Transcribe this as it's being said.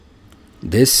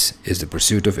This is the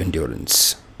Pursuit of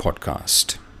Endurance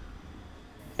podcast.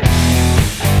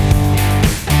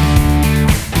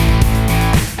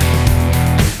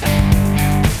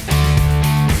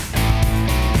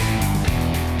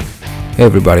 Hey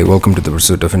everybody, welcome to the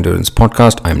Pursuit of Endurance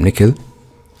podcast. I'm Nikhil.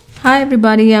 Hi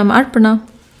everybody, I'm Arpana.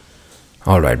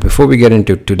 Alright, before we get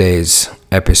into today's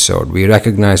episode, we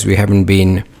recognize we haven't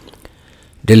been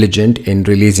diligent in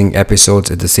releasing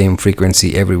episodes at the same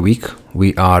frequency every week.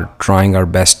 We are trying our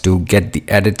best to get the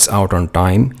edits out on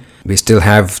time. We still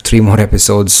have 3 more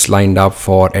episodes lined up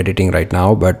for editing right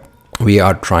now, but we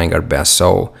are trying our best.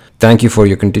 So thank you for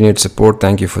your continued support.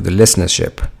 Thank you for the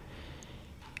listenership.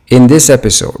 In this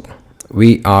episode,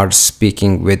 we are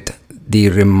speaking with the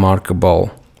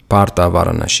remarkable Partha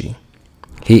Varanasi.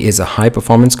 He is a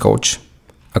high-performance coach,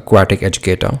 aquatic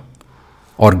educator,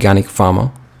 organic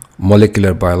farmer,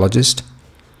 molecular biologist,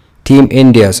 Team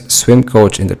India's swim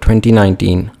coach in the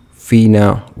 2019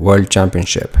 FINA World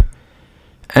Championship,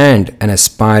 and an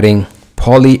aspiring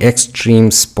poly-extreme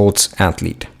sports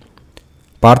athlete.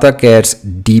 Partha cares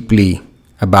deeply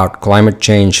about climate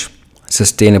change,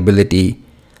 sustainability,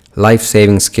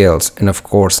 life-saving skills, and of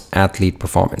course, athlete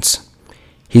performance.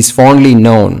 He's fondly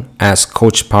known as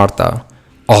Coach Partha,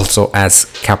 also as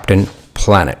Captain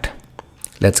Planet.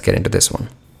 Let's get into this one.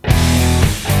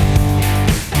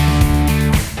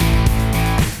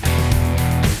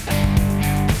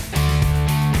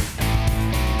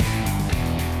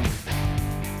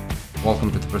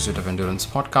 Welcome to the Pursuit of Endurance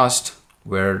podcast.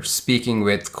 We're speaking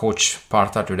with Coach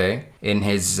Partha today in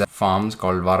his farms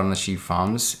called Varanasi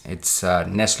Farms. It's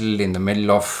nestled in the middle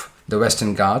of the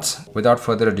Western Ghats. Without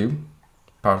further ado,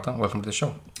 Partha, welcome to the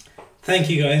show. Thank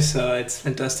you guys. It's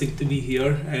fantastic to be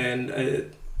here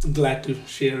and glad to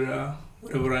share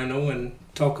whatever I know and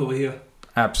talk over here.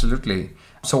 Absolutely.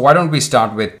 So why don't we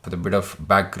start with a bit of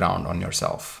background on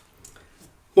yourself?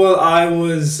 Well, I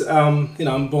was,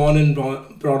 I'm born and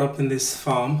brought up in this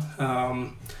farm.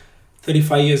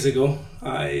 35 years ago,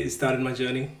 I started my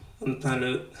journey on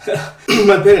planet Earth.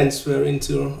 My parents were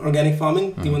into organic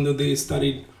farming, even though they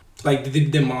studied, they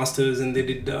did their masters and they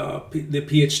did their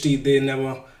PhD. They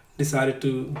never decided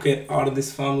to get out of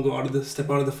this farm, step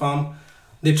out of the farm.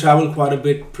 They traveled quite a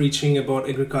bit preaching about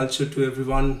agriculture to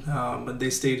everyone, but they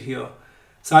stayed here.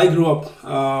 So I grew up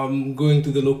going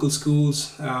to the local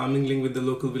schools, mingling with the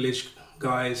local village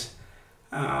guys.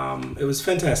 It was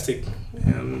fantastic.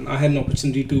 I had an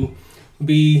opportunity to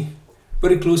be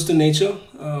very close to nature.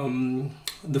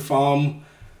 The farm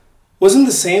wasn't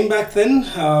the same back then.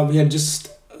 We had just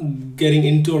getting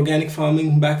into organic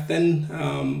farming back then,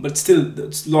 but still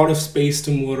there's a lot of space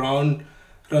to move around,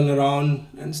 run around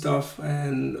and stuff,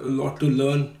 and a lot to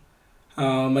learn.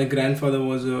 My grandfather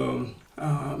was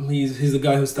he's the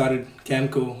guy who started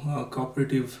CAMCO,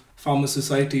 Cooperative Farmer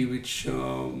Society, which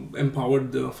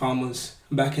empowered the farmers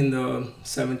back in the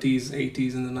 70s,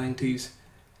 80s and the 90s.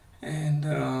 And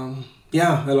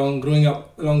growing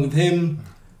up along with him,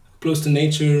 close to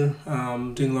nature,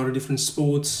 doing a lot of different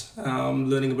sports,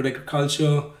 learning about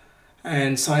agriculture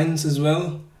and science as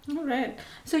well. All right.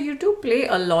 So you do play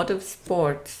a lot of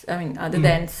sports. I mean, other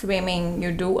than swimming,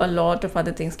 you do a lot of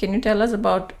other things. Can you tell us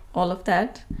about all of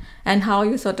that and how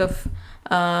you sort of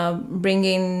bring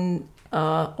in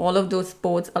all of those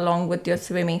sports along with your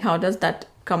swimming? How does that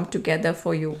come together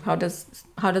for you? How does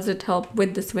it help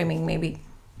with the swimming maybe?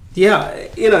 Yeah,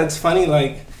 it's funny,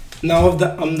 now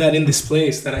I'm that in this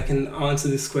place that I can answer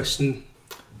this question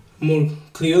more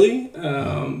clearly.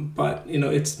 But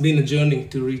it's been a journey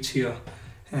to reach here.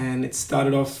 And it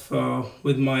started off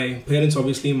with my parents.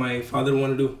 Obviously, my father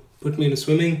wanted to put me into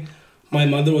swimming. My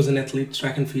mother was an athlete,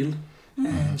 track and field,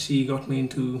 and she got me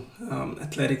into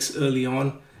athletics early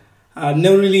on. I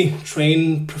never really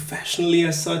trained professionally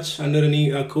as such under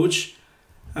any coach.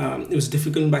 It was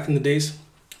difficult back in the days.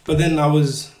 But then I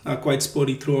was quite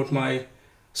sporty throughout my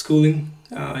schooling,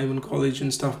 even college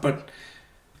and stuff. But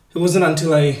it wasn't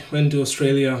until I went to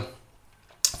Australia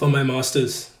for my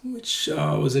master's, which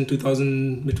was in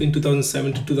between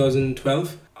 2007 to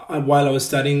 2012. While I was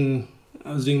studying,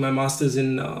 I was doing my master's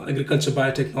in agriculture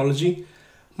biotechnology,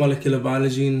 molecular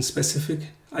biology in specific.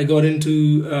 I got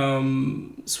into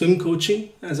swim coaching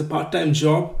as a part-time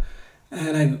job,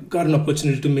 and I got an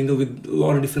opportunity to mingle with a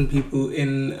lot of different people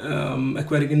in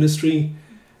aquatic industry,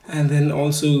 and then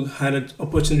also had an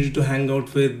opportunity to hang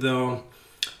out with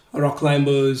rock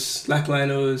climbers,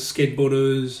 slackliners,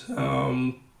 skateboarders,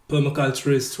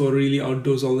 permaculturists who are really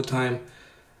outdoors all the time.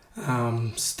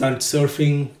 Started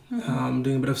surfing,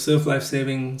 doing a bit of surf life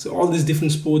saving. So all these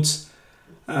different sports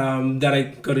that I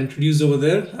got introduced over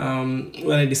there.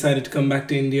 When I decided to come back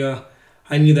to India,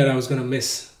 I knew that I was going to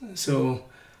miss. So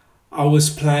I was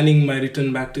planning my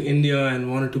return back to India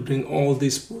and wanted to bring all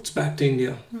these sports back to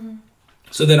India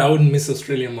so that I wouldn't miss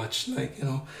Australia much,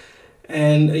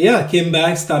 And I came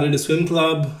back, started a swim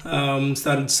club,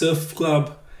 started surf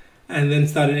club, and then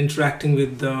started interacting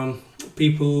with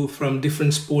people from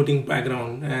different sporting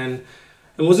background. And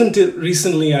it wasn't until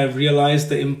recently I realized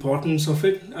the importance of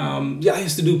it. I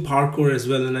used to do parkour as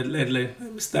well in Adelaide. I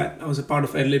missed that. I was a part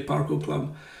of Adelaide Parkour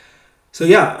Club. So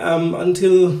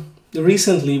until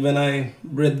recently when I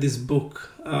read this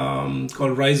book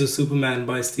called Rise of Superman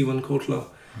by Stephen Kotler,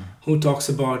 who talks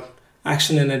about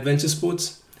action and adventure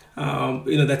sports.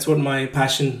 That's what my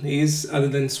passion is, other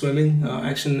than swimming,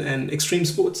 action and extreme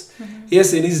sports.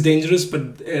 Yes, it is dangerous,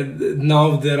 but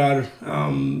now there are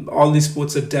all these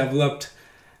sports are developed,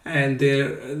 and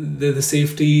the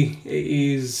safety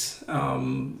is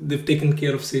they've taken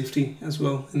care of safety as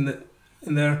well in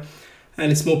there,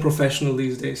 and it's more professional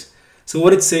these days. So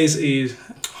what it says is,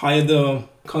 higher the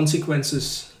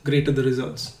consequences, greater the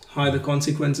results. Higher the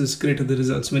consequences, greater the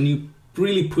results. When you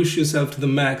really push yourself to the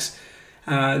max,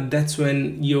 that's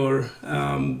when your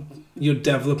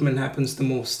development happens the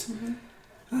most.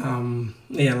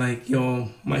 Like your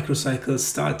microcycles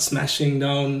start smashing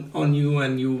down on you,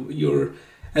 and your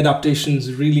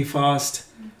adaptation's really fast.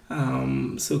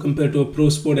 So compared to a pro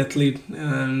sport athlete,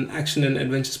 an action and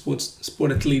adventure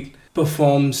sport athlete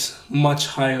performs much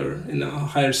higher in a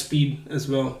higher speed as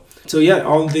well. So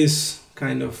all this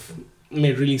kind of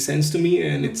made really sense to me,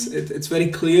 and it's very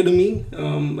clear to me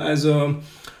as a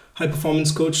high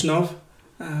performance coach now.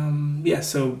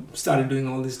 So started doing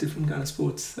all these different kind of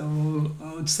sports. So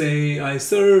I would say I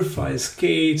surf, I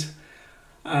skate,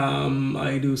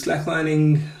 I do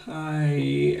slacklining, I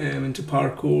am into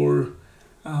parkour,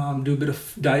 do a bit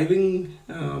of diving,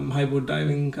 highboard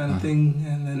diving kind of thing,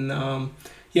 and then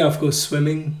of course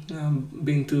swimming.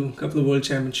 Been to a couple of world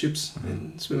championships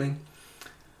in swimming,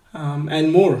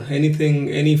 and more.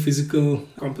 Any physical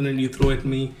component you throw at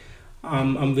me,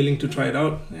 I'm willing to try it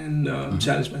out and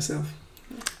challenge myself.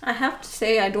 I have to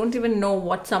say, I don't even know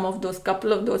what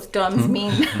couple of those terms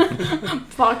mean.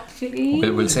 Partially.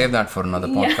 We'll save that for another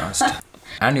podcast. Yeah.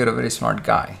 And you're a very smart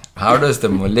guy. How does the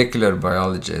molecular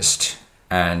biologist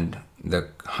and the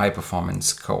high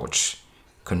performance coach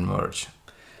converge?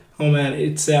 Oh man,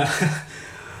 it's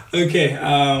okay.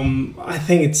 I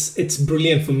think it's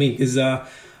brilliant for me because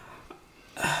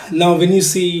now when you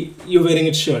see you're wearing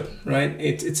a shirt, right?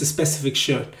 It's a specific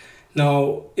shirt.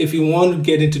 Now, if you want to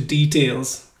get into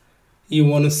details, you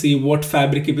want to see what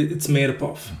fabric it's made up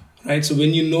of, right? So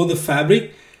when you know the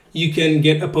fabric, you can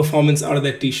get a performance out of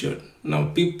that t-shirt. Now,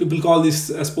 people call these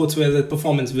sportswear as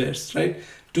performance wears, right?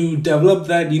 To develop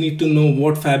that, you need to know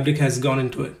what fabric has gone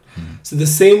into it. So the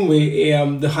same way,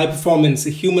 the high performance, a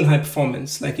human high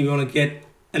performance, like you want to get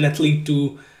an athlete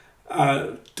to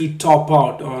top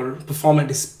out or perform at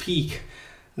his peak,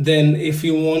 then if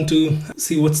you want to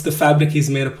see what's the fabric he's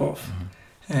made up of,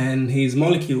 and his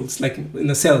molecules, like in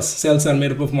the cells are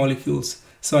made up of molecules.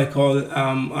 So I call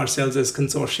our cells as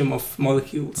consortium of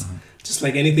molecules, just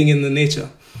like anything in the nature.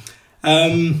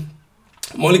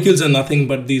 Molecules are nothing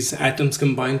but these atoms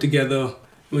combined together,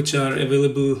 which are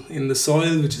available in the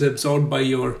soil, which is absorbed by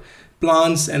your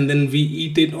plants, and then we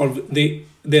eat it, or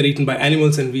they're eaten by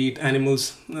animals, and we eat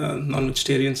animals,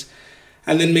 non-vegetarians,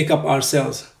 and then make up our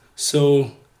cells.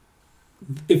 So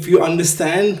if you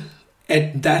understand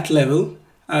at that level,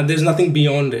 there's nothing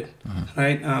beyond it,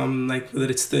 right? Like whether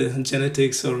it's the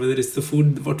genetics, or whether it's the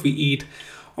food, what we eat,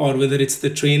 or whether it's the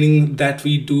training that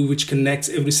we do, which connects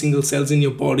every single cells in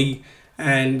your body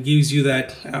and gives you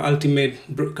that ultimate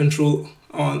control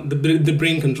on the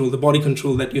brain control, the body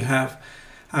control that you have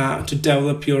to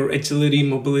develop your agility,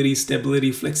 mobility,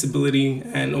 stability, flexibility,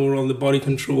 and overall the body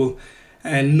control,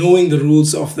 and knowing the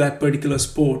rules of that particular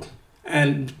sport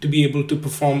and to be able to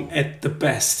perform at the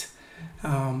best.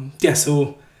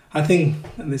 So I think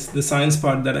the science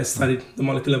part that I studied, the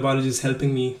molecular biology, is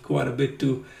helping me quite a bit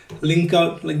to link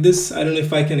out like this. I don't know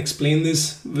if I can explain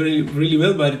this really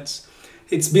well, but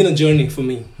it's been a journey for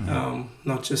me.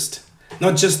 Not just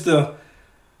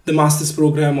the master's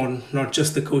program, or not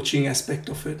just the coaching aspect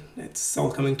of it. It's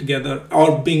all coming together,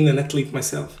 or being an athlete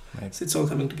myself. Right. So it's all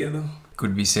coming together.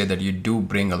 Could we say that you do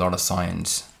bring a lot of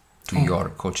science to your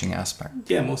coaching aspect?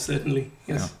 Yeah, most certainly.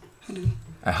 Yes, I do.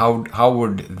 How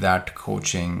would that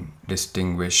coaching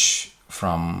distinguish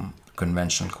from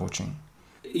conventional coaching?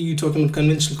 Are you talking about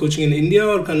conventional coaching in India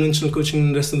or conventional coaching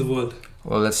in the rest of the world?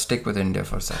 Well, let's stick with India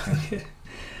for a second. Okay.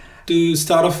 To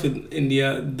start off with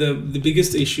India, the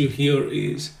biggest issue here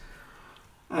is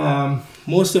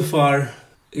most of our,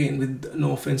 again, with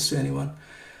no offense to anyone,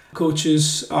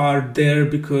 coaches are there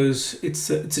because it's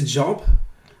a job.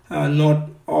 Not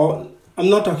all. I'm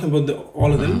not talking about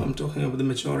all of them. I'm talking about the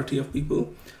majority of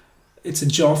people. It's a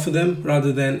job for them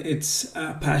rather than it's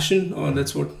a passion, or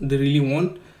that's what they really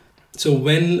want. So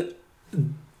when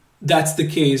that's the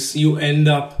case, you end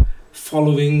up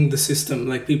following the system.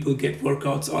 Like people get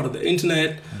workouts out of the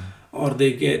internet, or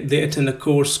they attend a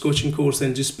coaching course,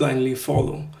 and just blindly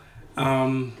follow.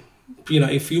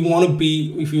 If you want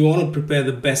to prepare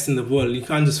the best in the world, you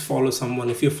can't just follow someone.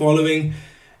 If you're following,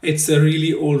 it's a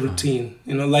really old routine.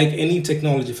 Like any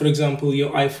technology. For example, your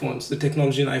iPhones, the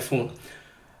technology in iPhone,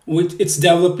 which it's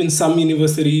developed in some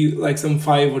university like some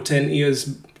 5 or 10 years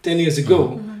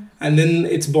ago, and then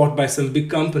it's bought by some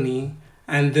big company,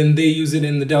 and then they use it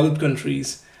in the developed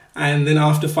countries, and then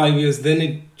after 5 years, then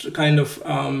it kind of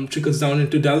trickles down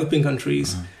into developing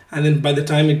countries, and then by the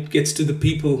time it gets to the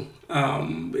people,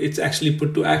 it's actually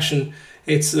put to action.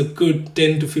 It's a good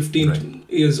 10 to 15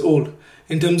 years old.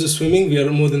 In terms of swimming, we are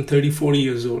more than 30-40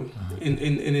 years old in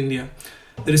India.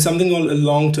 There is something called a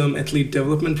long-term athlete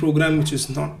development program, which has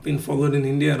not been followed in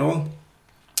India at all.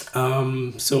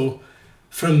 So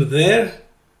from there,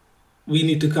 we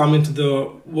need to come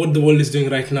into what the world is doing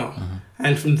right now.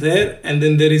 And from there, and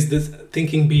then there is this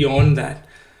thinking beyond that.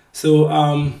 So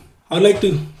I would like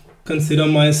to consider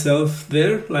myself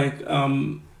there, like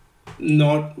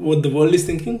not what the world is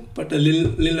thinking, but a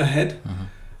little ahead.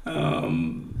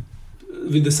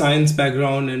 With the science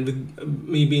background and with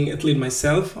me being an athlete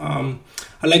myself,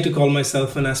 I like to call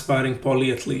myself an aspiring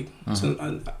polyathlete.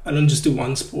 So I don't just do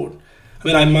one sport. I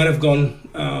mean, I might have gone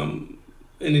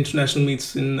in international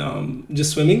meets in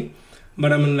just swimming,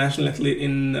 but I'm a national athlete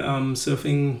in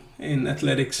surfing, in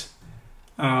athletics.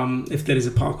 If there is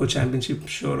a parkour championship,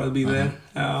 sure, I'll be there.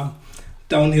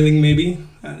 Downhilling maybe,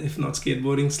 if not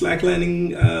skateboarding.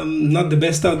 Slacklining, not the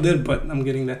best out there, but I'm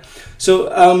getting there. So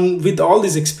with all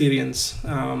this experience,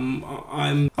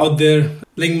 I'm out there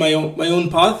playing my own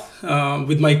path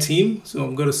with my team. So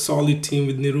I've got a solid team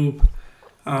with Nirup,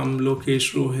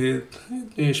 Lokesh, Rohit,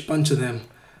 Dinesh, bunch of them.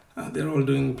 They're all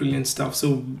doing brilliant stuff.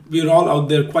 So we're all out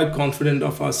there quite confident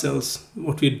of ourselves,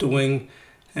 what we're doing,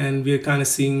 and we're kind of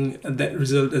seeing that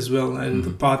result as well. And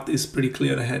the path is pretty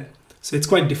clear ahead. So it's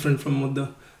quite different from what the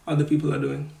other people are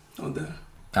doing out there.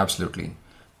 Absolutely.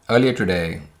 Earlier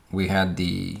today, we had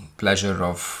the pleasure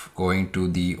of going to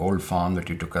the old farm that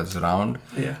you took us around.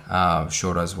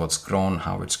 Showed us what's grown,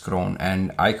 how it's grown,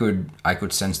 and I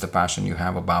could sense the passion you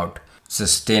have about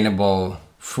sustainable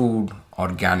food,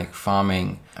 organic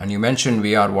farming. And you mentioned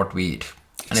we are what we eat.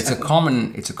 And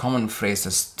exactly. It's a common phrase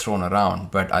that's thrown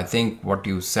around, but I think what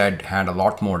you said had a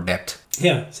lot more depth.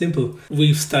 Yeah, simple.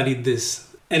 We've studied this.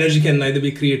 Energy can neither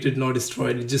be created nor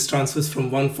destroyed. It just transfers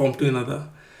from one form to another.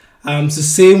 So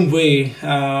same way,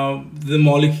 the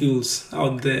molecules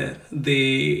out there,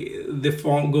 they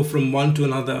go from one to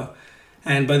another.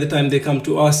 And by the time they come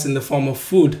to us in the form of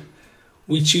food,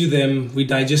 we chew them, we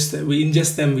digest them, we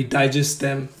ingest them, we digest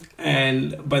them.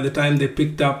 And by the time they're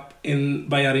picked up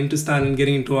by our intestine and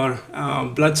getting into our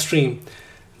bloodstream,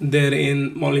 they're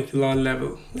in molecular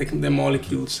level, like they're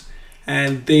molecules.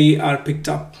 And they are picked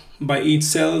up by each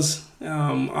cells.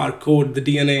 Our code, the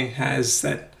DNA, has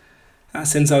that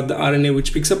sends out the RNA,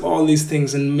 which picks up all these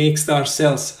things and makes our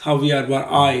cells, how we are, our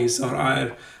eyes or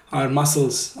our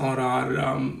muscles or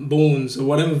our bones or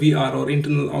whatever we are, or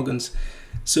internal organs.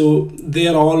 So they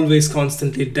are always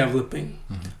constantly developing.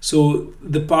 So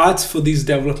the parts for this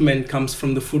development comes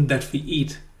from the food that we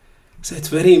eat. So it's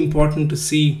very important to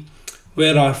see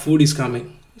where our food is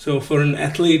coming. So for an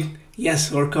athlete,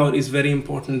 yes, workout is very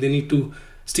important. They need to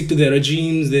stick to their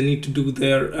regimes. They need to do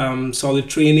their solid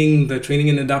training. The training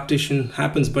and adaptation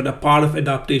happens, but a part of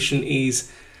adaptation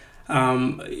is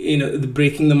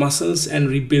breaking the muscles and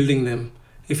rebuilding them.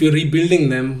 If you're rebuilding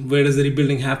them, where does the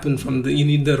rebuilding happen from? You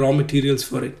need the raw materials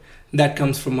for it. That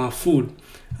comes from our food.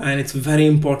 And it's very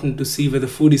important to see where the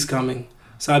food is coming.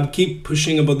 So I keep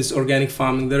pushing about this organic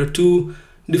farming. There are two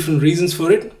different reasons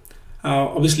for it.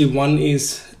 Obviously, one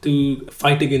is to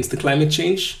fight against the climate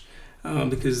change,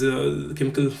 because the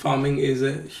chemical farming has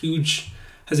a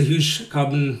huge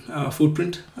carbon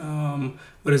footprint,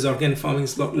 whereas organic farming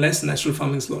is a lot less, natural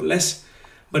farming is a lot less.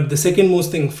 But the second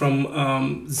most thing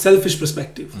from selfish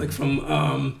perspective, like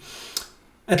from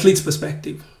athletes'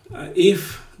 perspective,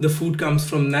 if the food comes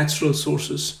from natural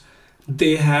sources,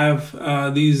 they have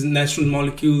these natural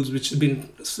molecules which have been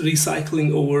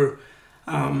recycling over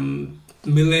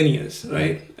millennia,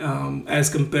 right? As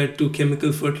compared to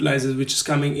chemical fertilizers, which is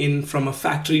coming in from a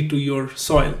factory to your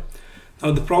soil.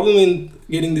 Now, the problem in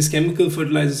getting these chemical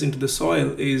fertilizers into the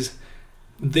soil is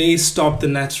they stop the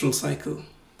natural cycle.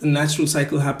 The natural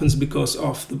cycle happens because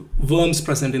of the worms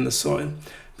present in the soil.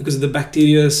 because the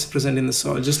bacteria is present in the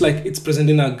soil. Just like it's present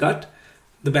in our gut,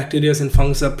 the bacteria and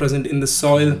fungus are present in the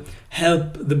soil,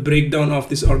 help the breakdown of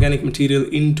this organic material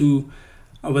into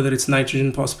whether it's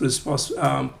nitrogen, phosphorus,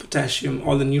 potassium,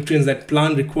 all the nutrients that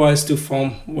plant requires to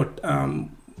form what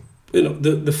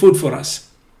the food for us.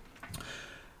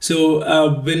 So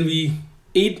when we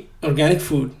eat organic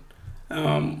food,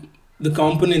 the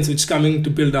components which coming to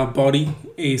build our body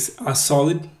are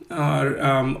solid,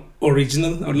 are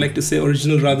original. I would like to say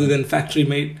original rather than factory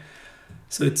made.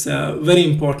 So it's very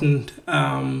important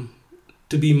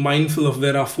to be mindful of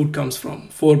where our food comes from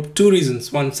for two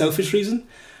reasons. One, selfish reason.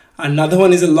 Another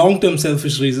one is a long-term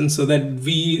selfish reason, so that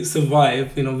we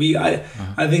survive.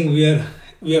 I think we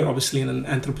are obviously in an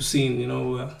Anthropocene. We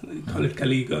call it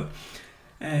Kaliga,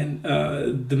 and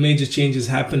the major change is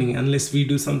happening unless we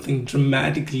do something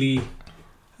dramatically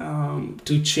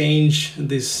to change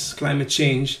this climate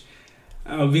change.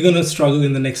 We're gonna struggle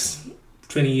in the next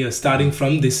 20 years, starting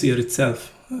from this year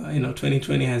itself.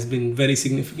 2020 has been very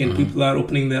significant. People are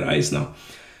opening their eyes now.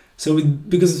 So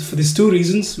because for these two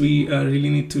reasons, we really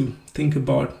need to think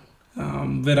about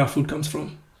where our food comes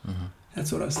from.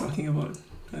 That's what I was talking about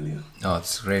earlier. Oh,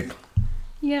 that's great.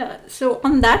 Yeah. So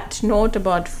on that note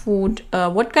about food,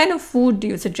 what kind of food do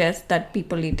you suggest that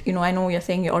people eat? I know you're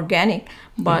saying you're organic,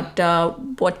 but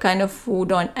what kind of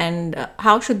food and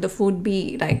how should the food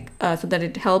be like so that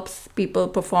it helps people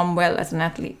perform well as an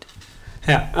athlete?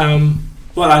 Yeah.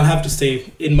 Well, I'll have to say,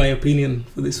 in my opinion,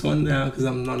 for this one, because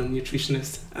I'm not a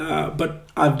nutritionist, but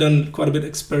I've done quite a bit of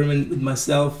experiment with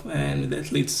myself and with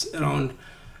athletes around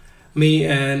me,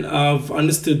 and I've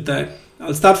understood that.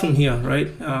 I'll start from here, right?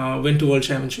 Went to World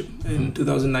Championship in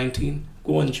 2019,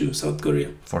 Gwangju, South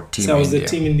Korea. For Team So I was India. the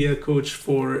Team India coach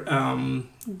for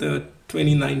the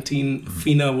 2019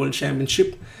 FINA World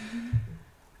Championship.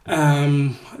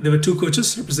 There were two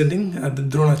coaches representing the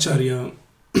Dronacharya.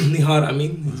 Nihar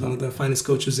Amin is one of the finest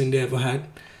coaches India ever had,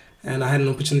 and I had an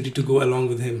opportunity to go along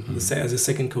with him as a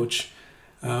second coach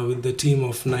with the team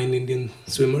of 9 Indian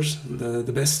swimmers,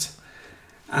 the best.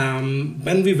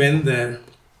 When we went there,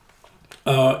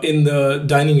 in the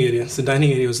dining area, so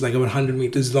dining area was like about 100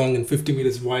 meters long and 50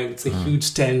 meters wide. It's a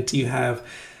huge tent. You have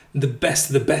the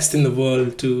best in the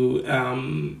world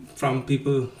from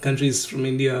countries from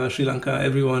India, Sri Lanka,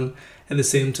 everyone. At the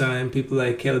same time, people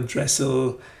like Caleb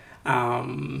Dressel,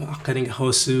 Karinga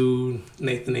Hosu,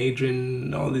 Nathan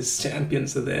Adrian, all these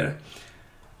champions are there.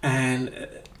 And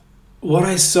what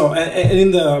I saw, and in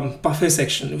the buffet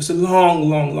section, it was a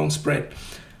long spread.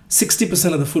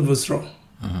 60% of the food was raw.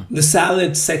 The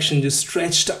salad section just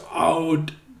stretched out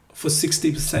for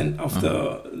 60% of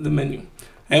the menu.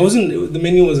 The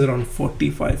menu was around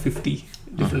 45, 50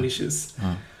 different dishes.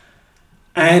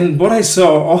 And what I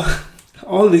saw,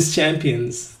 all these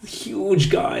champions, huge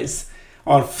guys,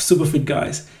 or super fit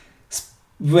guys,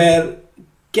 were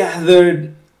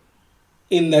gathered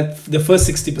in the first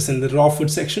 60%, the raw food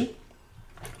section,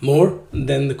 more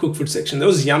than the cooked food section. There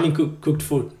was yummy cooked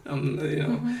food, and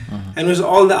it was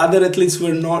all the other athletes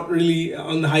were not really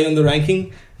high on the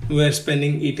ranking, were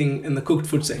eating in the cooked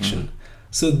food section.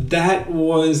 So that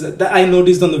I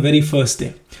noticed on the very first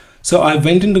day. So I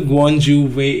went into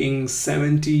Gwangju weighing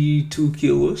 72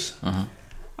 kilos.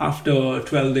 After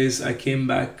 12 days, I came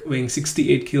back weighing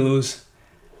 68 kilos.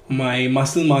 My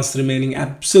muscle mass remaining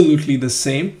absolutely the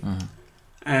same.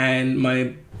 And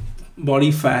my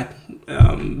body fat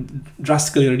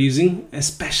drastically reducing,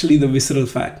 especially the visceral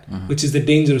fat, which is the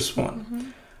dangerous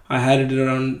one. I had it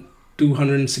around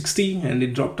 260 and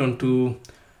it dropped down to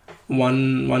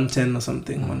 110 or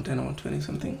something, 110 or 120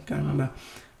 something, can't remember.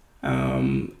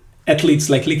 Athletes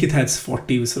like Likith has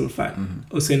 40 visceral fat.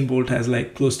 Usain Bolt has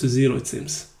like close to 0, it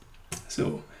seems.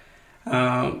 So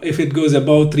if it goes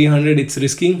above 300, it's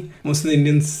risky. Most of the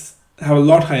Indians have a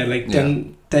lot higher, like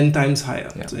 10 times higher.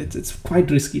 Yeah. So it's quite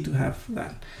risky to have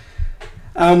that.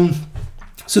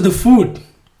 So the food,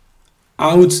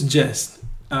 I would suggest,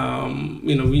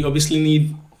 we obviously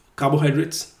need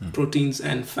carbohydrates, proteins,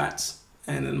 and fats,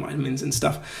 and then vitamins and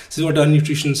stuff. This is what our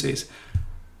nutrition says.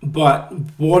 But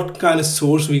what kind of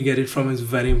source we get it from is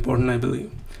very important, I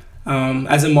believe.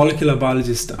 As a molecular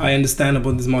biologist, I understand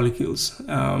about these molecules.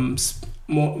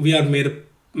 We are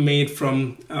made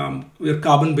from we're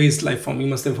carbon-based life form. You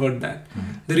must have heard that.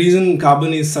 The reason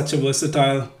carbon is such a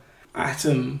versatile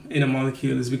atom in a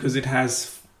molecule is because it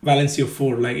has valency of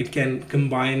 4. Like it can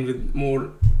combine with more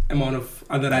amount of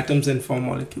other atoms and form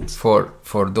molecules. For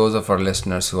those of our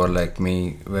listeners who are like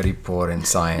me, very poor in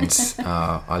science,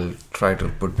 I'll try to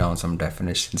put down some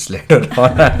definitions later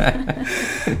on.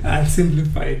 I'll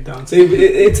simplify it down. So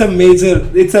it's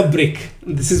a brick.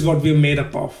 This is what we're made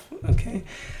up of. Okay.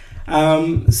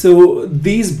 So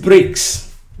these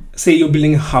bricks, say you're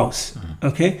building a house,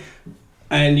 okay,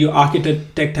 and your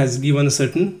architect has given a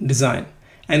certain design,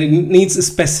 and it needs a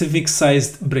specific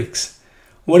sized bricks.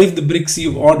 What if the bricks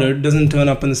you've ordered doesn't turn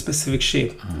up in a specific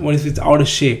shape? What if it's out of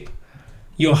shape?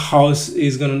 Your house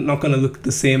is not gonna look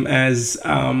the same as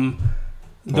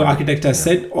the architect has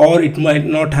said, or it might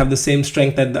not have the same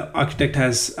strength that the architect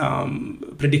has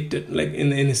predicted, like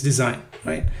in his design,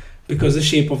 right? Because the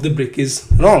shape of the brick is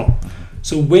wrong.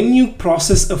 So when you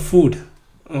process a food,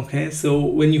 okay, so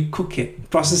when you cook it,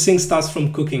 processing starts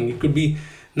from cooking. It could be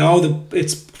now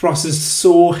it's processed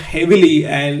so heavily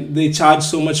and they charge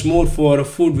so much more for a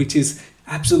food which is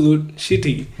absolute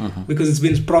shitty because it's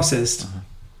been processed.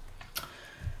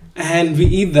 And we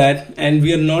eat that and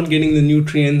we are not getting the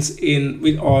nutrients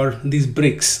or these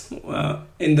bricks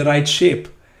in the right shape.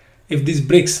 If these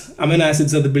bricks, amino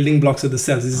acids are the building blocks of the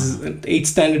cells. This is 8th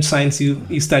standard science.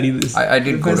 You study this. I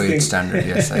did go to 8th standard.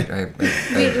 Yes,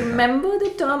 We remember the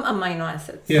term amino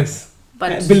acids. Yes.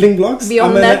 But building blocks,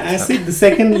 beyond amino that, acid. The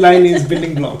second line is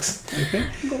building blocks. Okay.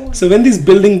 So when these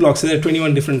building blocks, there are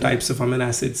 21 different types of amino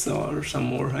acids or some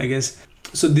more, I guess.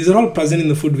 So these are all present in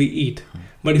the food we eat.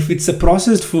 But if it's a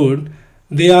processed food,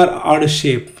 they are out of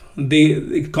shape.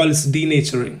 They call it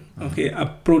denaturing. Okay, a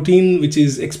protein which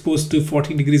is exposed to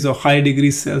 40 degrees or higher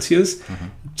degrees Celsius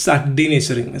start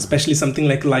denaturing, especially something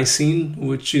like lysine,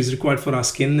 which is required for our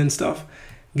skin and stuff,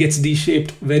 gets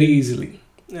de-shaped very easily.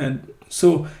 And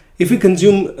so if you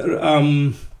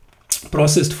consume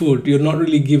processed food, you're not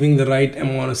really giving the right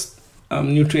amount of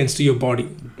nutrients to your body.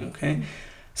 Okay,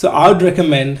 so I would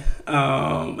recommend,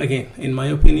 again, in my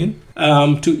opinion,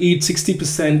 to eat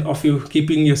 60% of your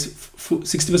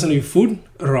 60% of your food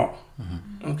raw.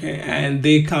 Okay, and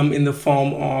they come in the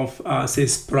form of say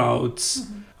sprouts.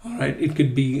 All right, it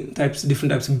could be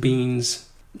different types of beans,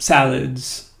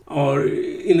 salads, or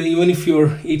even if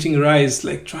you're eating rice,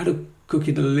 like try to cook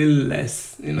it a little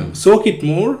less. Soak it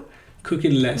more, cook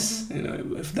it less.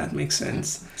 If that makes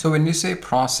sense. So when you say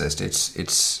processed,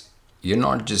 it's you're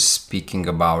not just speaking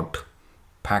about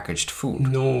packaged food.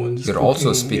 No, you're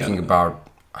also speaking about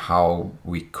how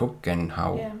we cook and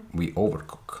how we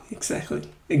overcook.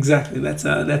 Exactly. That's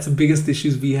the biggest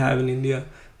issues we have in India,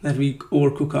 that we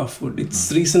overcook our food.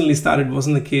 It's recently started,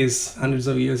 wasn't the case hundreds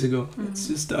of years ago. It's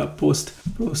just a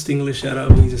post-English era.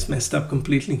 We just messed up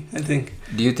completely, I think.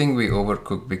 Do you think we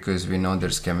overcook because we know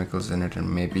there's chemicals in it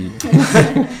and maybe...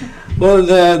 Well,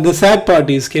 the sad part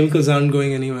is chemicals aren't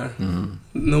going anywhere.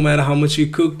 No matter how much you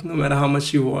cook, no matter how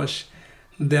much you wash,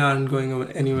 they aren't going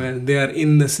anywhere. They are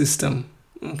in the system.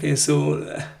 Okay,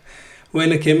 so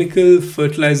when a chemical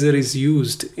fertilizer is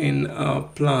used in a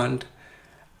plant,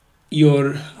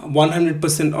 your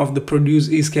 100% of the produce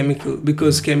is chemical,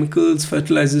 because chemicals,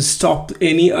 fertilizers stop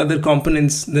any other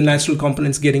components, the natural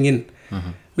components getting in.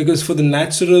 Because for the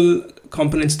natural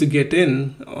components to get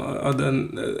in, or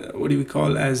the what do we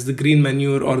call as the green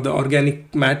manure or the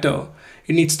organic matter,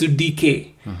 it needs to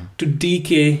decay. To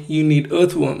decay, you need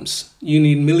earthworms, you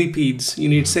need millipedes, you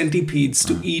need centipedes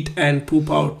to eat and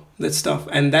poop out that stuff.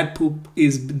 And that poop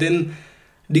is then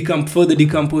further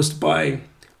decomposed by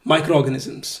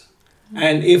microorganisms.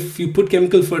 And if you put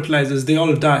chemical fertilizers, they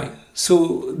all die.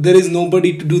 So there is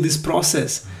nobody to do this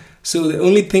process. So the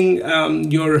only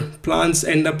thing your plants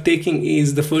end up taking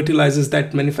is the fertilizers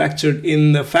that manufactured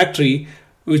in the factory,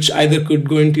 which either could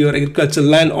go into your agricultural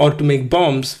land or to make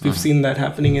bombs. We've seen that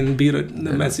happening in Beirut,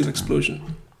 the massive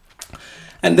explosion.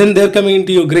 And then they're coming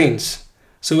into your grains.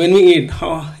 So when we eat,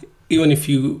 even if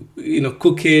you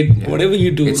cook it, whatever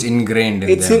you do, it's ingrained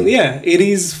in them. It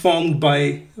is formed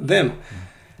by them.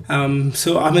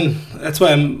 So I mean, that's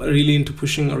why I'm really into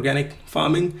pushing organic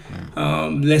farming.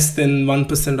 Less than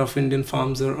 1% of Indian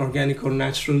farms are organic or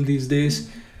natural these days.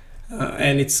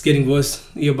 And it's getting worse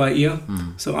year by year.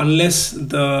 So unless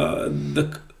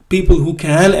the people who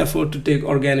can afford to take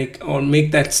organic or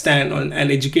make that stand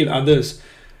and educate others,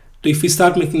 if we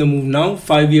start making the move now,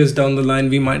 5 years down the line,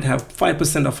 we might have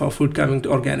 5% of our food coming to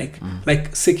organic.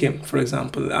 Like Sikkim, for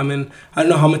example. I mean, I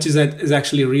don't know how much is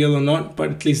actually real or not,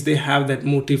 but at least they have that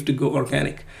motive to go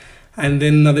organic. And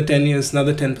then another 10 years,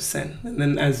 another 10%. And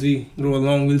then as we grow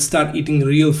along, we'll start eating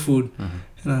real food.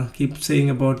 Keep saying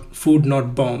about food,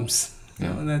 not bombs.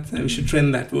 We should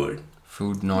trend that word.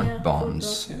 Food, not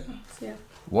bombs. Food, not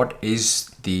What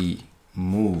is the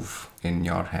move in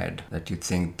your head that you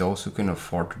think those who can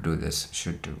afford to do this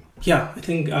should do? I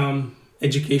think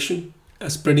education,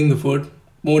 spreading the word,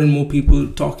 more and more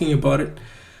people talking about it.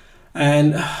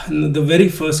 And the very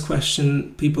first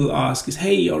question people ask is,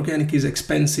 hey, organic is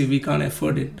expensive, we can't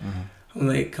afford it. I'm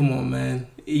like, come on, man,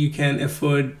 you can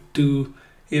afford to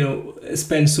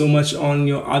spend so much on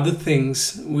your other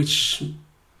things which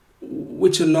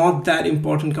are not that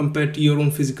important compared to your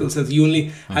own physical self. You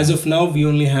only, as of now, we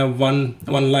only have one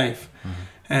life,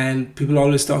 and people are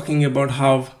always talking about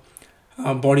how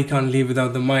our body can't live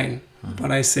without the mind.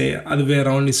 But I say other way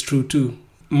around is true too.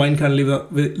 Mind can't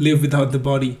live without the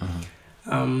body.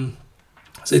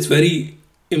 So it's very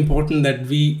important that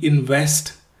we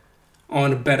invest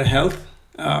on better health,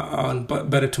 on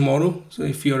better tomorrow. So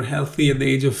if you're healthy at the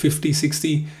age of 50,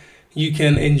 60, you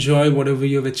can enjoy whatever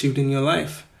you've achieved in your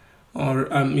life. Or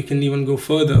you can even go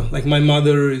further. Like my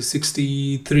mother is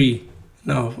 63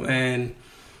 now, and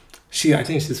I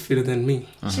think she's fitter than me.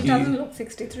 She doesn't look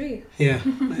 63. Yeah,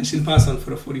 she'll pass on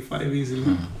for a 45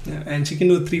 easily. Yeah, and she can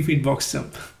do a 3 feet box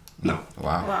jump now.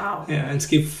 Wow. Yeah, and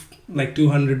skip like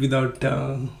 200 without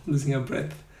losing her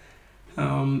breath.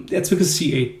 That's because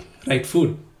she ate right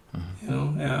food.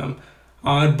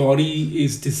 Our body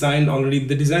is designed already.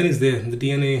 The design is there. The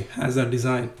DNA has our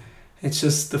design. It's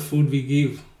just the food we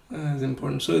give is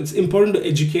important. So it's important to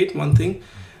educate, one thing,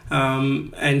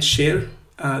 and share.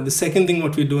 The second thing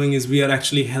what we're doing is we are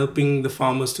actually helping the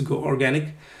farmers to go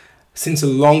organic. Since a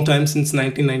long time, since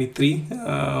 1993,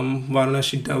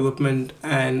 Varanasi Development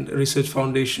and Research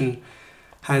Foundation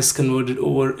has converted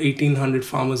over 1,800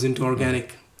 farmers into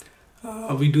organic.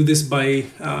 We do this by,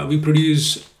 we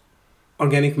produce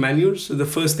organic manure. So the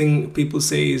first thing people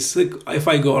say is, look, if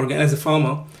I go organic, as a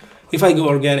farmer, if I go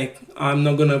organic, I'm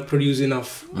not going to produce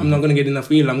enough. I'm not going to get enough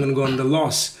yield. I'm going to go under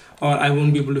loss. Or I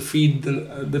won't be able to feed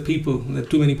the people, the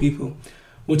too many people,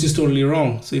 which is totally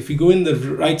wrong. So if we go in the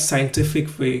right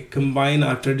scientific way, combine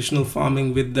our traditional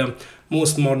farming with the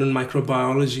most modern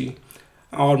microbiology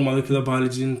or molecular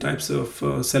biology and types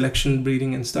of selection,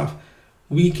 breeding and stuff,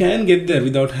 we can get there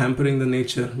without hampering the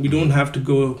nature. We don't have to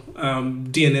go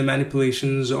DNA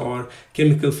manipulations or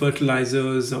chemical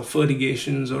fertilizers or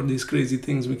fertigations or these crazy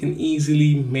things. We can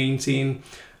easily maintain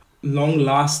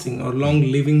long-lasting or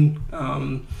long-living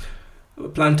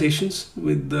plantations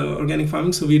with the organic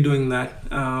farming. So we're doing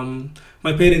that.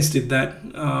 My parents did that.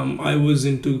 I was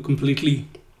into completely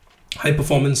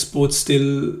high-performance sports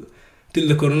till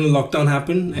the corona lockdown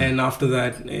happened, and after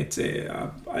that, it's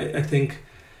I think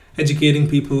educating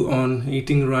people on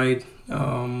eating right,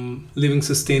 living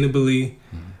sustainably,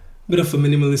 bit of a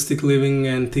minimalistic living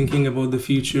and thinking about the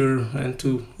future and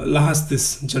to last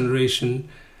this generation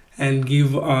and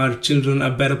give our children a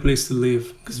better place to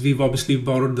live, because we've obviously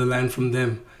borrowed the land from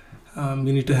them.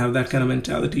 We need to have that kind of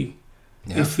mentality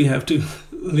if we have to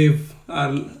live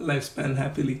our lifespan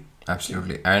happily.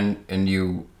 Absolutely. And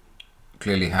you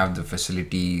clearly have the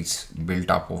facilities built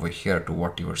up over here to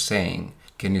what you were saying.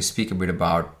 Can you speak a bit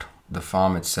about the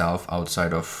farm itself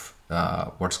outside of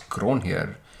what's grown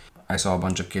here? I saw a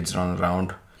bunch of kids run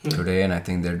around today, and I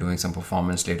think they're doing some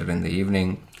performance later in the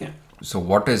evening. Yeah. So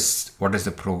what is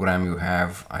the program you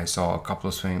have? I saw a couple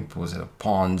of swimming pools,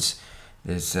 ponds,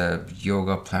 there's a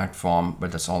yoga platform,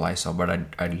 but that's all I saw. But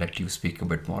I'd let you speak a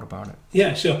bit more about it.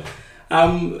 Yeah, sure.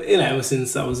 Ever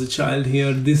since I was a child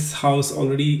here, this house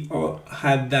already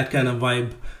had that kind of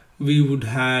vibe. We would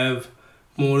have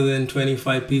more than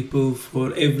 25 people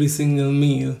for every single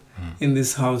meal in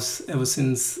this house ever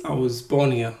since I was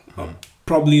born here.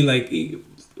 Probably like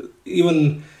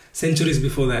even centuries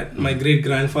before that. My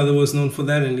great-grandfather was known for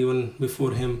that, and even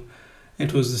before him,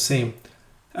 it was the same.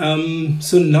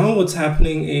 So now what's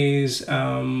happening is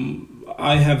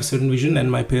I have a certain vision,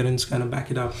 and my parents kind of back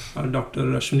it up. Dr.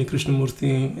 Ashwini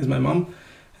Krishnamurthy is my mom,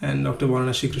 and Dr.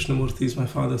 Varanasi Krishnamurthy is my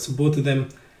father. So both of them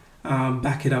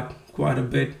back it up quite a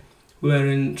bit.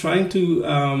 We're in trying to,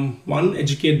 one,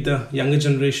 educate the younger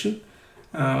generation.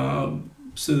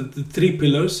 So the 3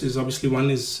 pillars is obviously, one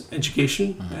is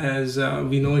education as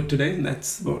we know it today.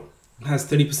 That's has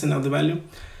 30% of the value.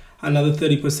 Another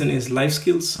 30% is life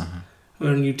skills,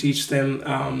 when you teach them,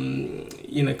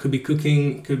 it could be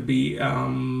cooking, it could be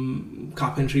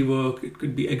carpentry work, it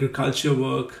could be agriculture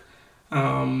work.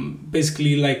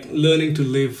 Basically like learning to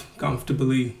live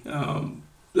comfortably,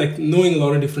 like knowing a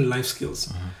lot of different life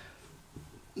skills.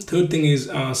 Third thing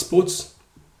is sports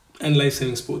and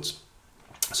life-saving sports.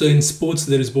 So in sports,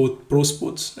 there is both pro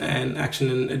sports and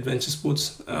action and adventure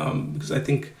sports, because I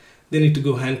think they need to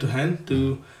go hand to hand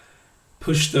to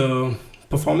push the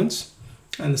performance.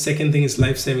 And the second thing is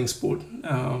life-saving sport.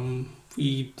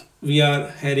 We are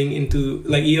heading into,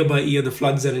 like, year by year, the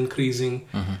floods are increasing,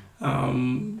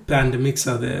 pandemics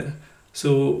are there.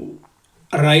 So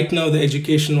right now, the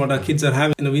education what our kids are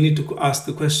having, we need to ask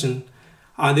the question: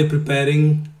 are we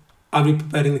preparing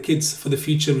the kids for the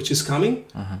future which is coming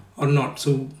or not?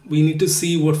 So we need to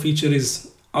see what future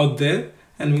is out there,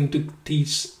 and we need to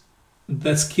teach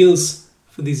the skills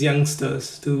for these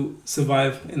youngsters to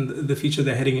survive in the future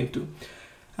they're heading into.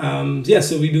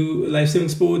 So we do life-saving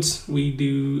sports, we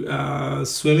do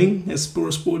swimming as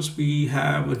sports, we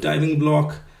have a diving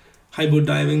block, high board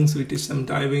diving, so we teach them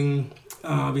diving.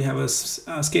 We have a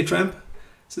skate ramp.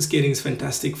 So skating is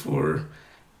fantastic for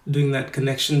doing that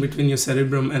connection between your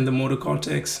cerebrum and the motor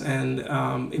cortex and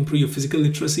improve your physical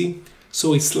literacy.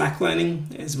 So is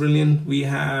slacklining is brilliant. We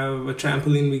have a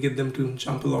trampoline, we get them to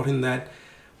jump a lot in that.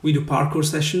 We do parkour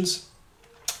sessions.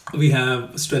 We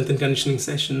have strength and conditioning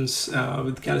sessions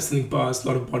with calisthenic bars, a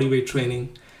lot of body weight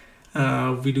training.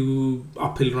 We do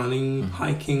uphill running,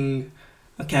 hiking,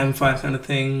 a campfire kind of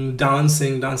thing,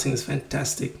 dancing. Dancing is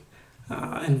fantastic.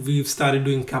 And we've started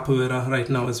doing capoeira right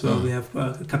now as well. We have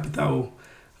Capitao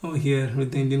over here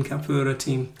with the Indian capoeira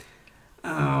team.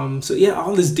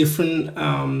 All these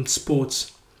different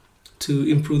sports to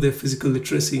improve their physical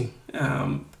literacy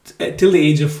till the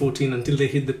age of 14, until they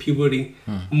hit the puberty.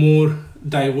 More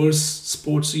diverse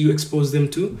sports you expose them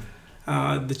to,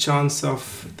 the chance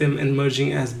of them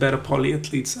emerging as better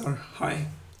polyathletes are high.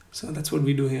 So that's what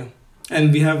we do here.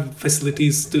 And we have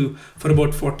facilities for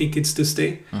about 40 kids to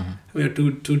stay. We have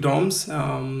two dorms,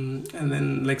 and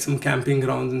then like some camping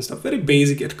grounds and stuff. Very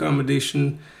basic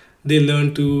accommodation. They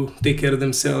learn to take care of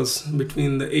themselves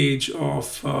between the age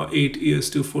of 8 years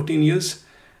to 14 years.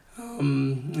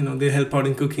 They help out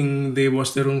in cooking. They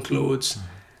wash their own clothes.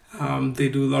 They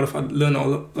do learn a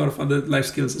lot of other life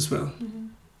skills as well.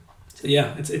 So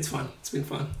yeah, it's fun. It's been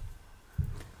fun.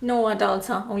 No adults,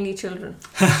 only children.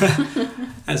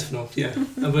 As of now, yeah.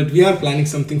 But we are planning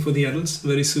something for the adults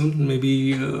very soon.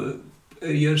 Maybe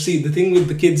a year. See, the thing with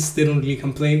the kids, they don't really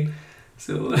complain.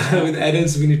 So with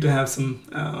adults, we need to have some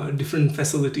different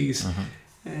facilities.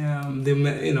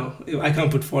 I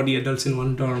can't put 40 adults in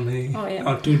one dorm,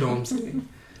 or two dorms.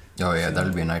 Oh yeah,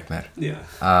 that'll be a nightmare. Yeah.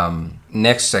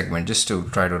 Next segment, just to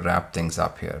try to wrap things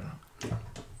up here.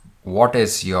 What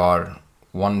is your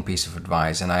one piece of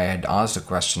advice? And I had asked a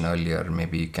question earlier,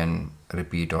 maybe you can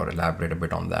repeat or elaborate a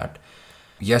bit on that.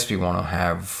 Yes, we want to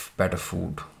have better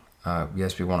food.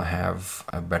 Yes, we want to have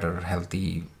a better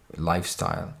healthy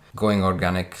lifestyle. Going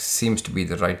organic seems to be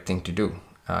the right thing to do.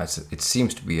 It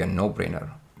seems to be a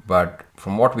no-brainer. But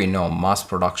from what we know, mass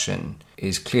production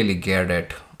is clearly geared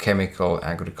at chemical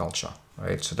agriculture,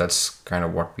 right? So that's kind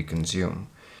of what we consume.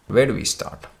 Where do we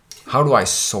start? How do I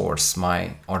source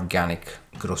my organic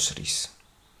groceries?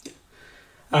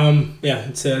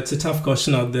 It's a tough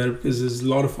question out there because there's a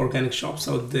lot of organic shops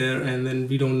out there, and then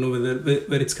we don't know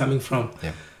where it's coming from.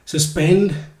 Yeah. So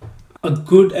spend a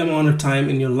good amount of time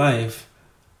in your life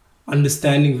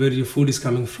understanding where your food is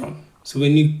coming from. So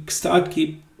when you start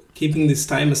keeping this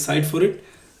time aside for it,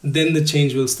 then the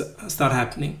change will start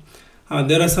happening.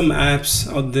 There are some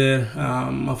apps out there.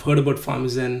 I've heard about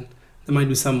Farmzen. There might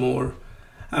be some more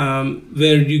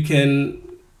where you can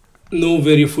know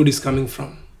where your food is coming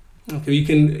from. Okay, you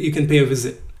can pay a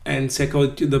visit and check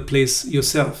out the place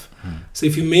yourself. So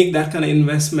if you make that kind of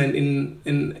investment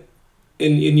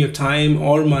in your time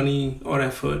or money or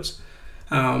efforts,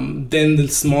 then the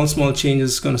small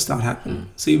changes is going to start happening.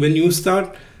 So when you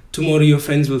start, tomorrow your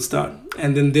friends will start,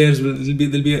 and then there'll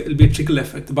be a trickle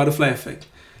effect, the butterfly effect.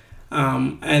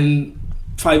 And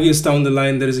 5 years down the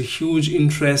line, there is a huge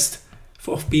interest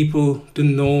of people to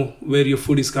know where your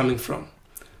food is coming from.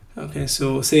 Okay,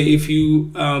 so say if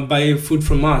you buy food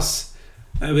from us,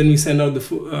 when we send out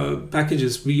the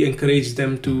packages, we encourage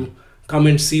them to come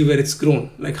and see where it's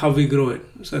grown, like how we grow it.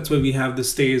 So that's why we have the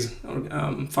stays, or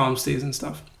farm stays and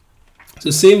stuff.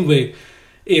 So same way,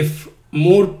 if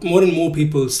more and more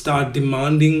people start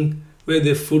demanding where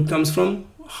their food comes from,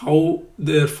 how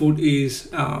their food is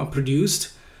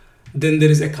produced, then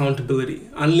there is accountability.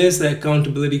 Unless the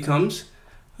accountability comes,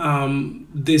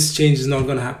 this change is not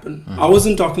going to happen. I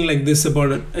wasn't talking like this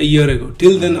about a year ago.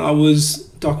 Till then, I was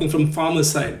talking from farmer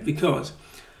side, because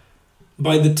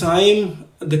by the time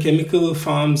the chemical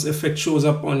farms effect shows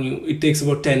up on you, it takes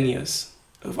about 10 years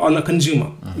on a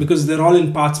consumer, because they're all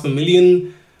in parts per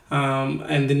million,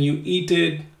 and then you eat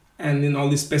it, and then all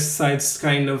these pesticides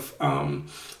kind of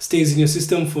stays in your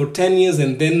system for 10 years,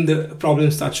 and then the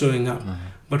problems start showing up.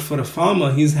 But for a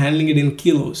farmer, he's handling it in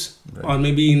kilos, or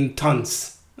maybe in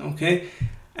tons. Okay,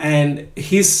 and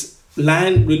his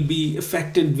land will be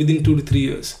affected within 2 to 3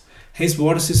 years. His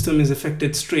water system is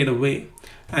affected straight away,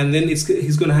 and then he's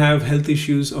going to have health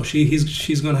issues, or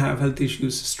she's going to have health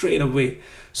issues straight away.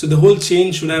 So the whole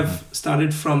change should have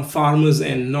started from farmers'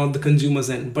 end, not the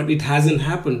consumers' end. But it hasn't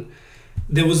happened.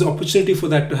 There was an opportunity for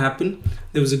that to happen.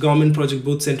 There was a government project,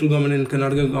 both central government and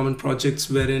Karnataka government projects,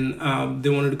 wherein they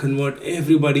wanted to convert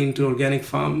everybody into organic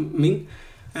farming.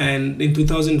 And in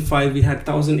 2005, we had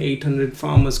 1,800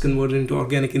 farmers converted into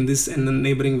organic in this and the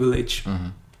neighboring village.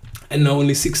 And now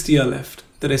only 60 are left.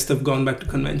 The rest have gone back to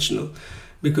conventional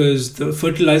because the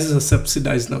fertilizers are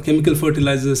subsidized now. Chemical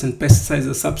fertilizers and pesticides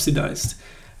are subsidized,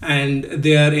 and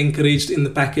they are encouraged in the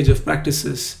package of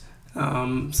practices.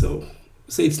 So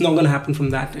it's not going to happen from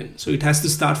that end. So it has to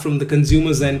start from the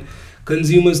consumers, and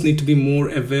consumers need to be more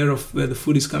aware of where the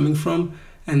food is coming from,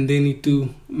 and they need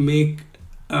to make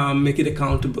it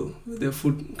accountable, where their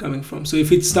food coming from. So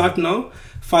if it start now,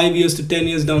 5 years to 10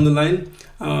 years down the line,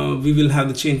 we will have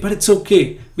the change. But it's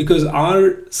okay because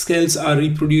our cells are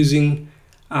reproducing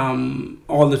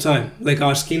all the time. Like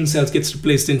our skin cells gets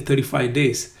replaced in 35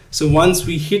 days. So once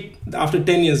we hit, after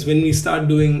 10 years, when we start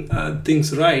doing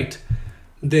things right,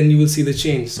 then you will see the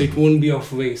change. So it won't be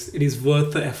of waste. It is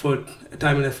worth the effort,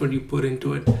 time and effort you put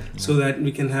into it, so that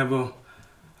we can have a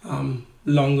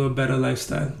longer, better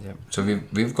lifestyle. Yeah. So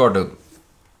we've got to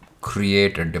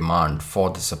create a demand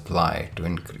for the supply to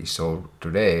increase. So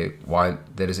today, while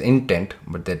there is intent,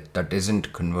 but that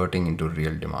isn't converting into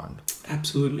real demand.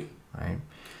 Absolutely. Right.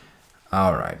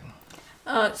 All right.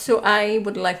 So I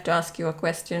would like to ask you a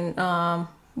question.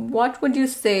 What would you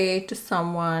say to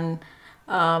someone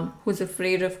who's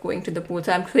afraid of going to the pool?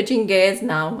 So I'm switching gears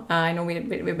now. I know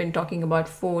we've been talking about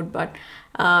food, but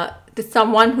to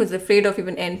someone who's afraid of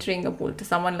even entering a pool, to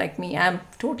someone like me, I'm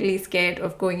totally scared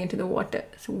of going into the water.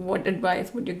 So what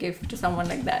advice would you give to someone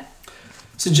like that?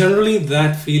 So generally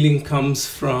that feeling comes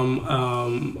from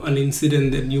an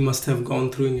incident that you must have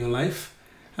gone through in your life.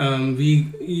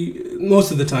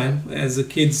 Most of the time as a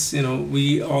kids,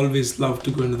 we always love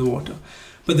to go into the water.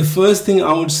 But the first thing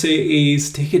I would say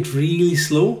is take it really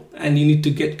slow, and you need to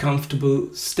get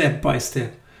comfortable step by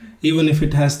step, even if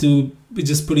it has to be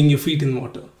just putting your feet in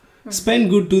water. Spend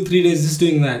good 2-3 days just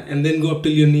doing that, and then go up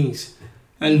till your knees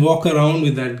and walk around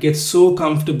with that. Get so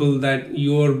comfortable that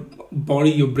your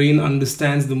body, your brain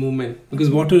understands the movement, because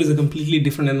water is a completely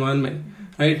different environment,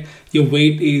 right? Your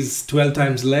weight is 12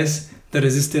 times less. The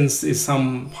resistance is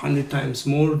some 100 times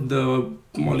more. The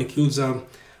molecules are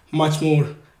much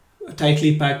more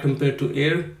tightly packed compared to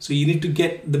air. So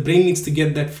the brain needs to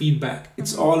get that feedback.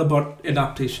 It's all about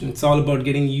adaptation. It's all about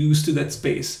getting used to that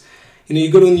space. You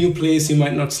go to a new place, you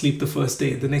might not sleep the first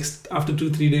day. After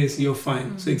 2-3 days, you're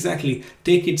fine. So exactly,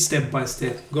 take it step by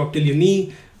step. Go up till your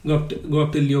knee, go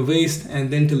up till your waist,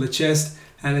 and then till the chest,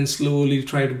 and then slowly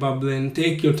try to bubble in.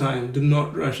 Take your time. Do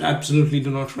not rush. Absolutely do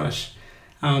not rush.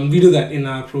 We do that in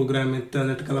our program at the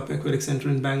Netakalapa Aquatic Center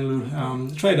in Bangalore.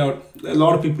 Try it out. A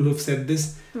lot of people who have said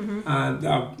this. Then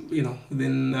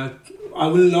I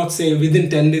will not say within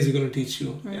 10 days we're going to teach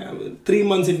you. 3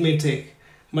 months it may take,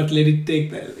 but let it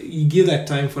take. You give that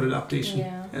time for adaptation,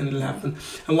 and it'll happen.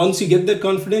 And once you get that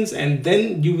confidence, and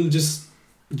then you will just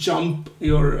jump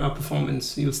your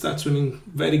performance. You'll start swimming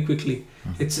very quickly.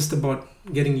 It's just about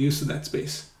getting used to that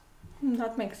space.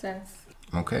 That makes sense.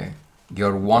 Okay.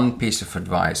 Your one piece of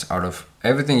advice out of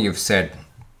everything you've said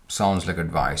sounds like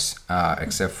advice,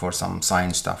 except for some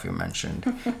science stuff you mentioned.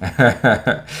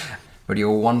 But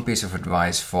your one piece of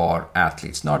advice for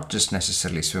athletes, not just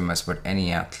necessarily swimmers, but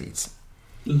any athletes.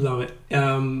 Love it.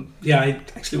 I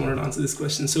actually wanted to answer this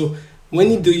question. So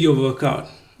when you do your workout,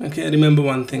 okay, remember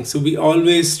one thing. So we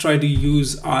always try to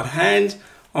use our hands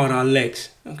or our legs.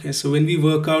 Okay, so when we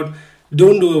work out,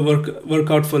 don't do a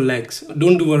workout for legs.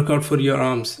 Don't do workout for your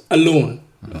arms alone.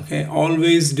 Okay,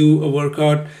 always do a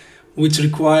workout which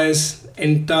requires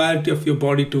entirety of your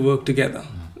body to work together.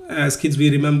 As kids, we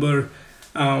remember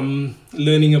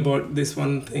learning about this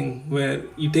one thing where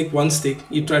you take one stick,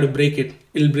 you try to break it,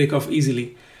 it'll break off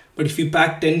easily. But if you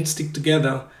pack 10 sticks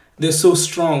together, they're so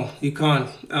strong you can't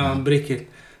break it.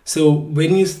 So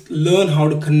when you learn how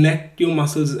to connect your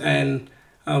muscles and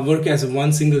work as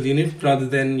one single unit rather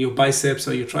than your biceps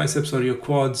or your triceps or your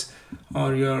quads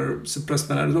or your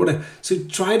supraspinatus, whatever. So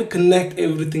try to connect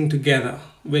everything together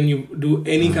when you do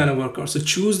any kind of workout. So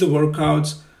choose the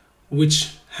workouts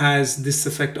which has this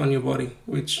effect on your body,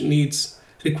 which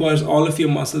requires all of your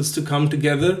muscles to come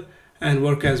together and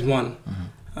work as one.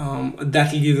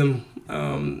 That will give them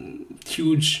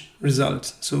huge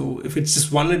results. So if it's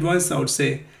just one advice, I would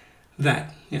say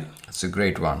that. Yeah, that's a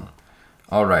great one.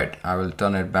 All right, I will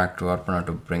turn it back to Arpana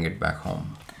to bring it back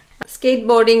home.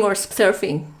 Skateboarding or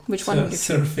surfing? Which one would you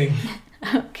choose? Surfing.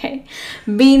 Okay.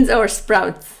 Beans or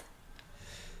sprouts?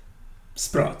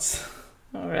 Sprouts.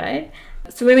 All right.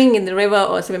 Swimming in the river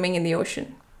or swimming in the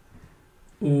ocean?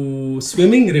 Ooh,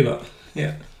 swimming, river.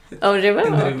 Yeah. Oh, river?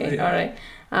 Okay, river, yeah. All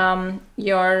right.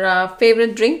 Your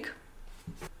favorite drink?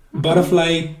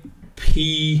 Butterfly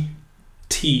pea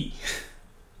tea.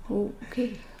 Oh,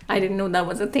 okay. I didn't know that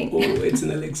was a thing. Oh, it's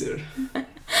an elixir.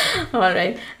 All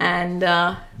right. And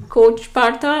Coach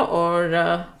Partha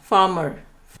or farmer?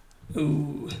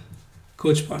 Ooh,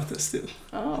 Coach Partha still.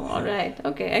 Oh, all right.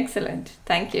 Okay, excellent.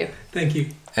 Thank you. Thank you.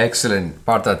 Excellent.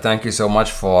 Partha, thank you so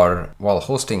much for,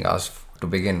 hosting us to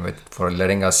begin with, for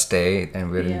letting us stay. And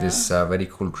we're in this very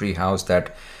cool tree house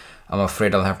that I'm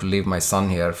afraid I'll have to leave my son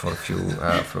here for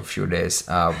a few days.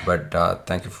 But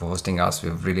thank you for hosting us.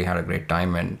 We've really had a great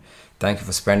time, and thank you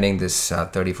for spending this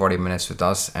 30-40 minutes with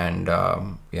us and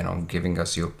giving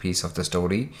us your piece of the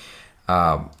story.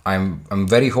 I'm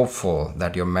very hopeful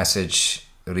that your message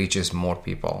reaches more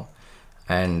people,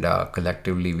 and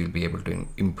collectively we'll be able to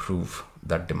improve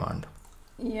that demand.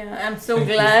 Yeah, I'm so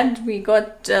glad we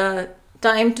got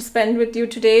time to spend with you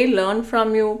today, learn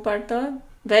from you, Partha.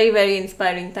 Very, very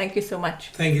inspiring. Thank you so much.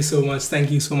 Thank you so much. Thank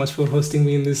you so much for hosting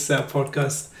me in this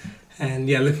podcast. And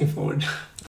looking forward.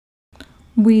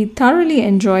 We thoroughly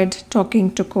enjoyed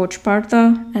talking to Coach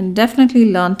Partha and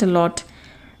definitely learnt a lot.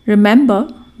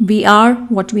 Remember, we are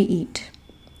what we eat.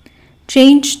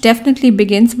 Change definitely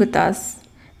begins with us.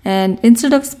 And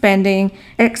instead of spending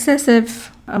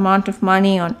excessive amount of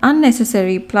money on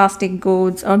unnecessary plastic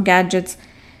goods or gadgets,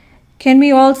 can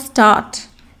we all start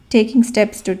taking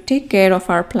steps to take care of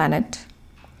our planet?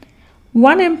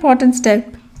 One important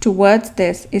step towards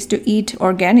this is to eat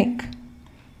organic.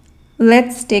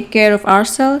 Let's take care of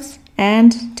ourselves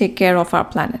and take care of our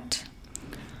planet.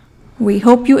 We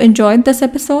hope you enjoyed this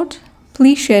episode.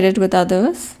 Please share it with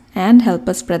others and help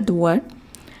us spread the word.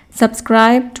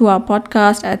 Subscribe to our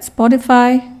podcast at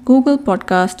Spotify, Google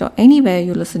Podcast, or anywhere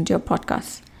you listen to your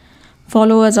podcasts.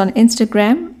 Follow us on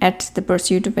Instagram at The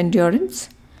Pursuit of Endurance.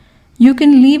 You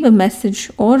can leave a message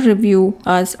or review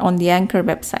us on the Anchor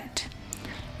website.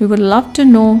 We would love to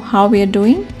know how we are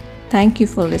doing. Thank you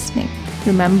for listening.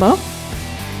 Remember,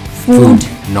 food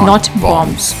not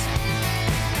bombs.